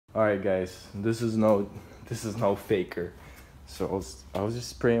All right, guys, this is no faker. So I was just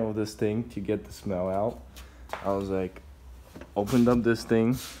spraying with this thing to get the smell out. I was like, opened up this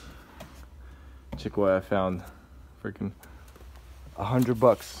thing. Check what I found. Freaking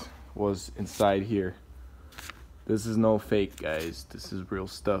 $100 was inside here. This is no fake, guys. This is real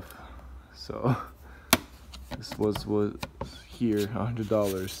stuff. So this was here,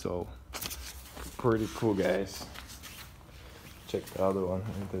 $100. So pretty cool, guys. Check the other one.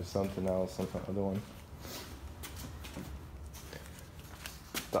 If there's something else on the other one.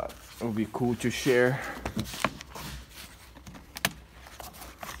 Thought it would be cool to share.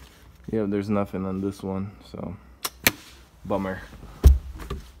 Yeah, there's nothing on this one, so bummer.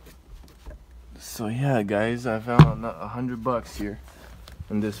 So yeah, guys, I found $100 here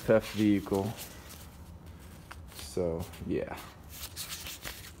in this theft vehicle. So yeah,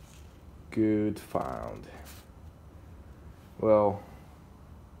 good found. Well,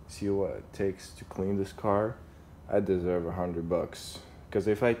 see what it takes to clean this car. I deserve $100, because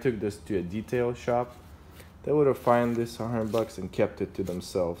if I took this to a detail shop, they would have found this $100 and kept it to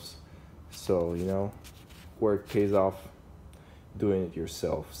themselves. So, you know, work pays off doing it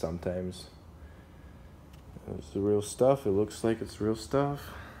yourself sometimes. It's the real stuff. It looks like it's real stuff.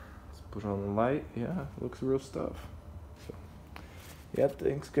 Let's put on the light. Yeah, it looks real stuff. So, yeah,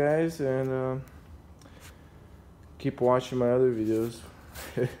 thanks, guys, and keep watching my other videos.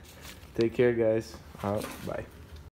 Take care, guys. Bye.